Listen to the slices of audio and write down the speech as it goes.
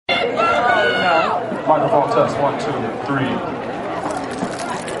Microphone test, 1, 2, 3.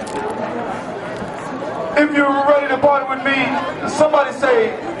 If you're ready to party with me, somebody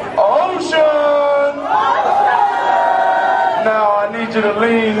say, Ocean! Now I need you to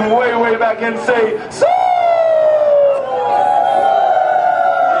lean way, way back and say, Sea!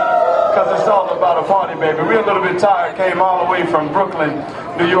 Because it's all about a party, baby. We're a little bit tired, came all the way from Brooklyn,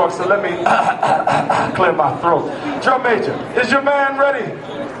 New York, so let me clear my throat. Drum major, is your man ready?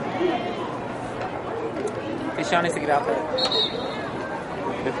 Hey, Sean needs to get out there.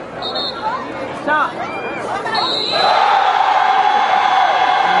 Stop!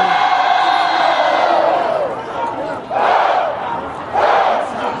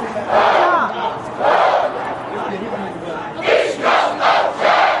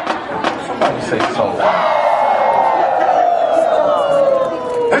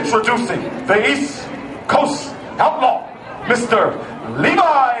 Introducing the East Coast Outlaw, Mr.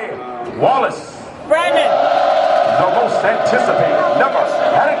 Levi Wallace. Brandon! The most anticipated, never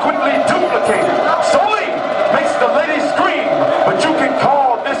adequately duplicated. Solely makes the ladies scream, but you can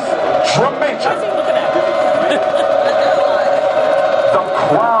call this drum major. What's he looking at? The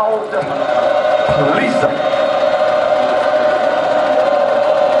crowd pleaser.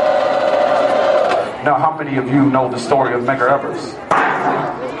 Now, how many of you know the story of Medgar Evers?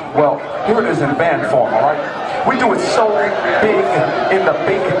 Well, here it is in band form, all right? We do it so big in the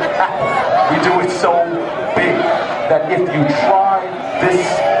Big Apple. We do it so big that if you try this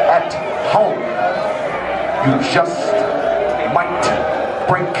at home, you just might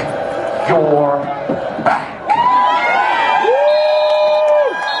break your back.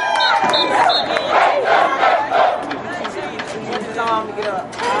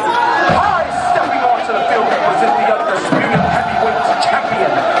 Hi, stepping onto the field to present the undisputed heavyweight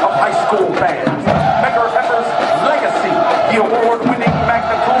champion of high school bands, Medgar Evers Legacy, the award-winning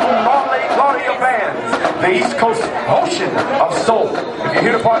magna cum laude of bands, the East Coast Ocean of Soul. If you're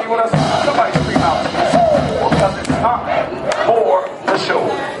here to party with us, somebody scream out, because it's time for the show.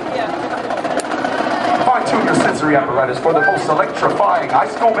 Fine-tune your sensory apparatus for the most electrifying high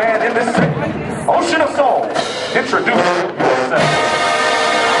school band in this city, Ocean of Soul. Introduce yourself.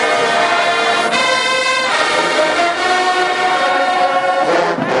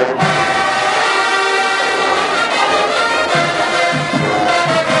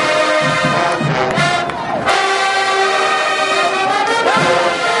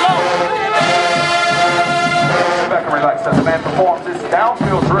 As the man performs his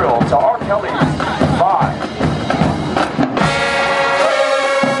downfield drill to R. Kelly's Vibe.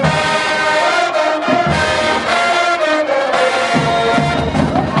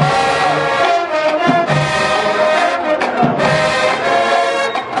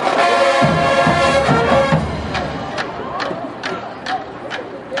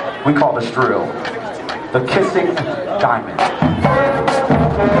 We call this drill the Kissing Diamond.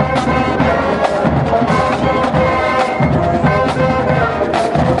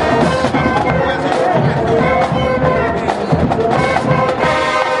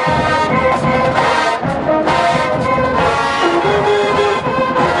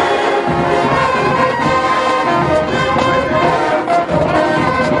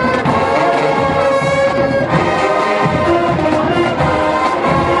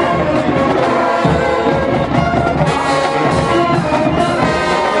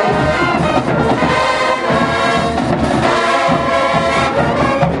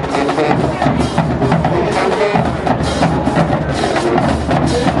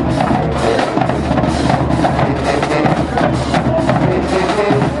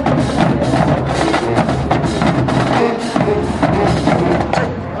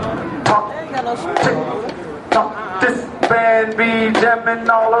 This band be jamming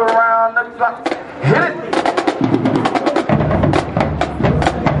all around the clock. Hit it!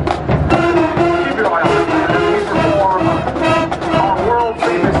 Keep your eye on it as we perform our world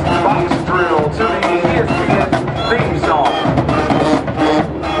famous box drill to the ESPN theme song.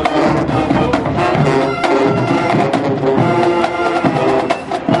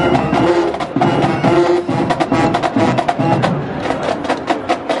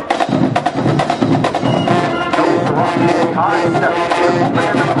 High step, and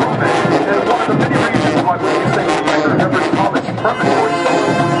improvement is one of the many reasons why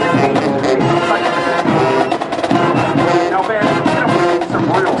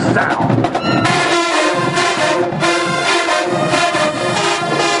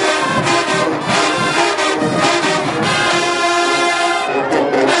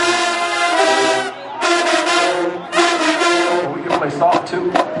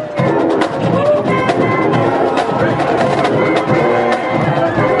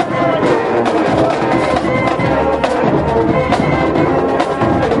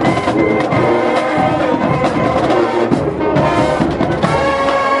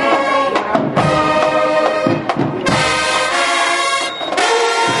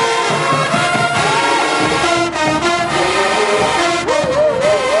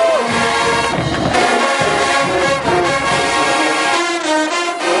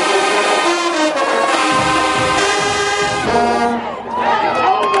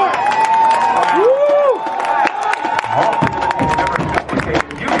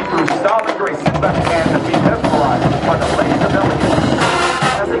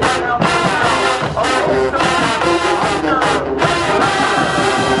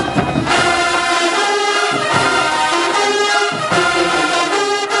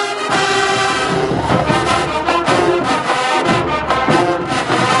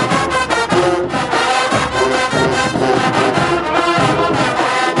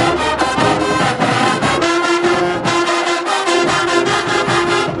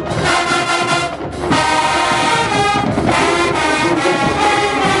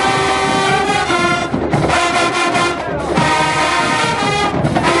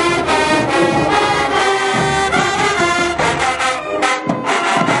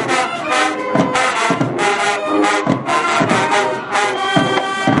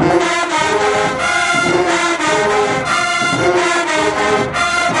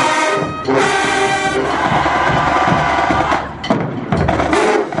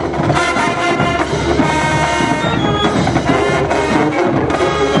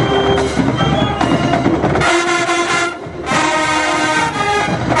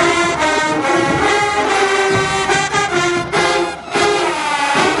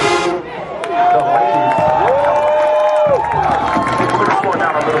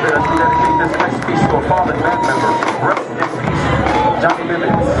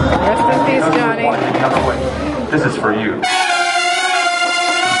Rest in peace, Johnny. This is for you.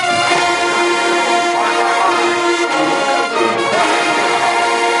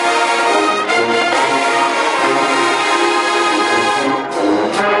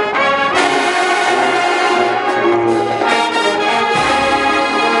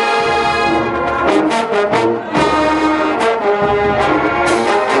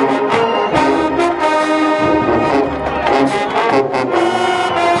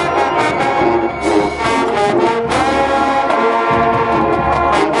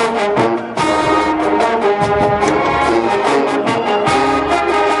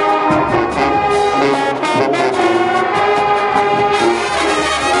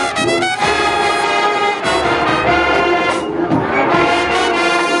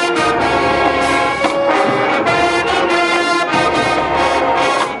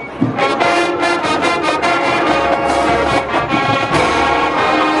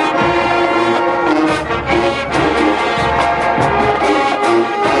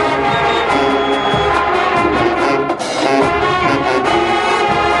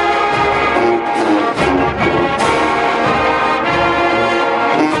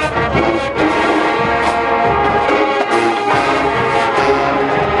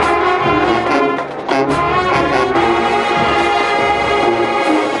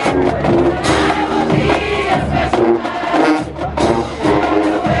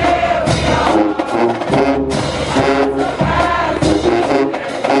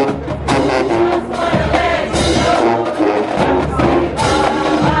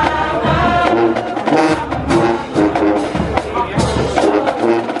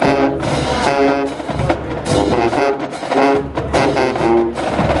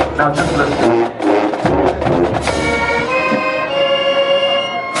 Now just listen.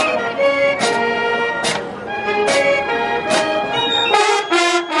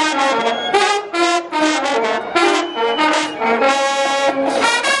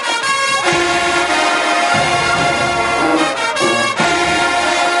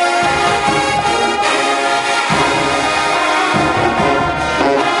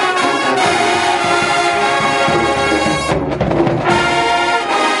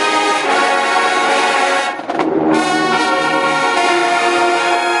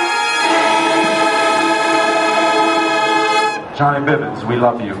 Johnny Bivens, we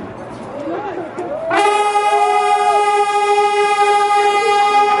love you.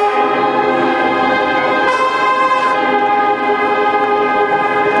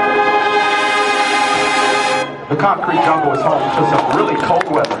 The concrete jungle is home to some really cold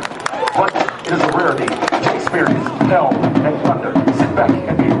weather, but it is a rarity to experience hell and thunder. Sit back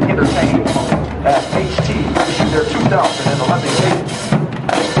and be entertained as HT issued their 2011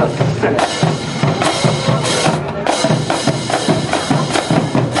 cadence. Just consider.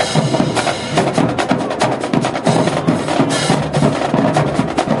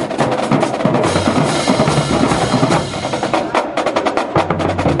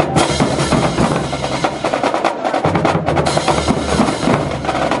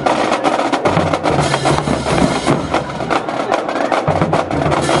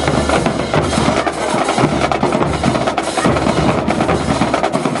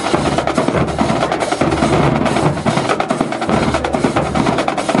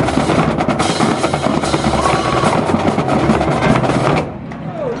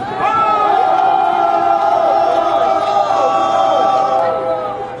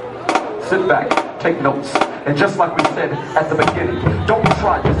 Sit back, take notes, and just like we said at the beginning, don't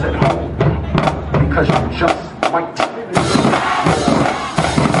try this at home, because you just might.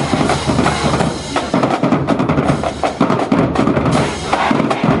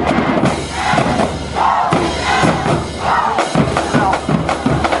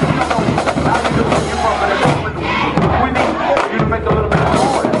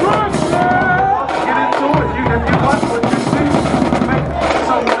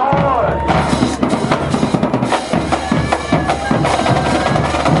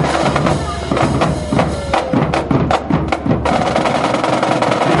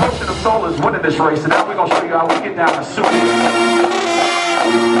 Winning this race, and now we're going to show you how we get down to super.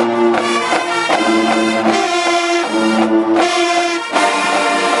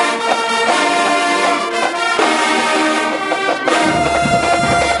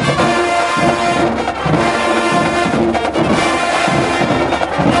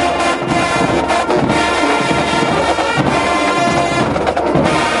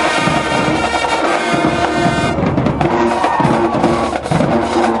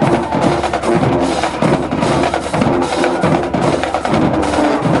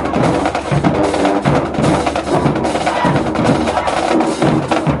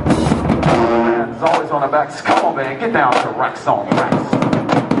 Racks. Come on, man, get down to Racks on Racks.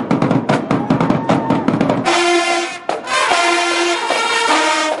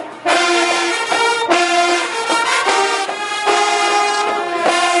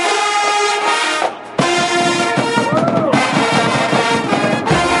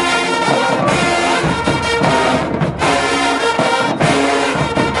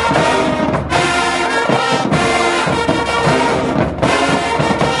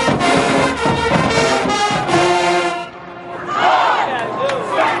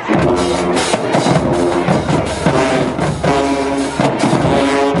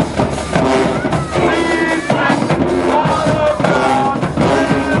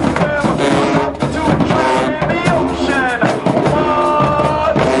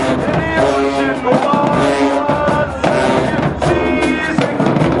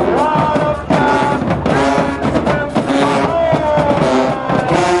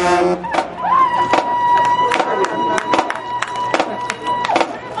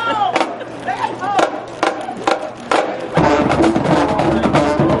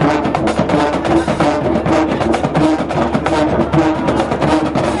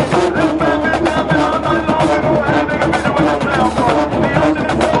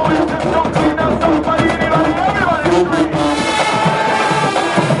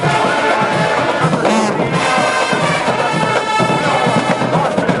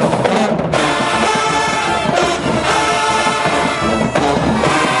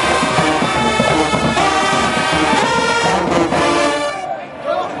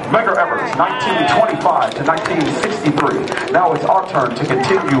 To 1963. Now it's our turn to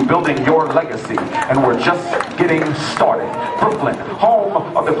continue building your legacy, and we're just getting started. Brooklyn,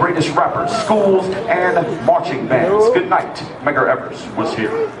 home of the greatest rappers, schools, and marching bands. Good night. Medgar Evers was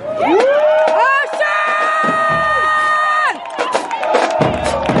here.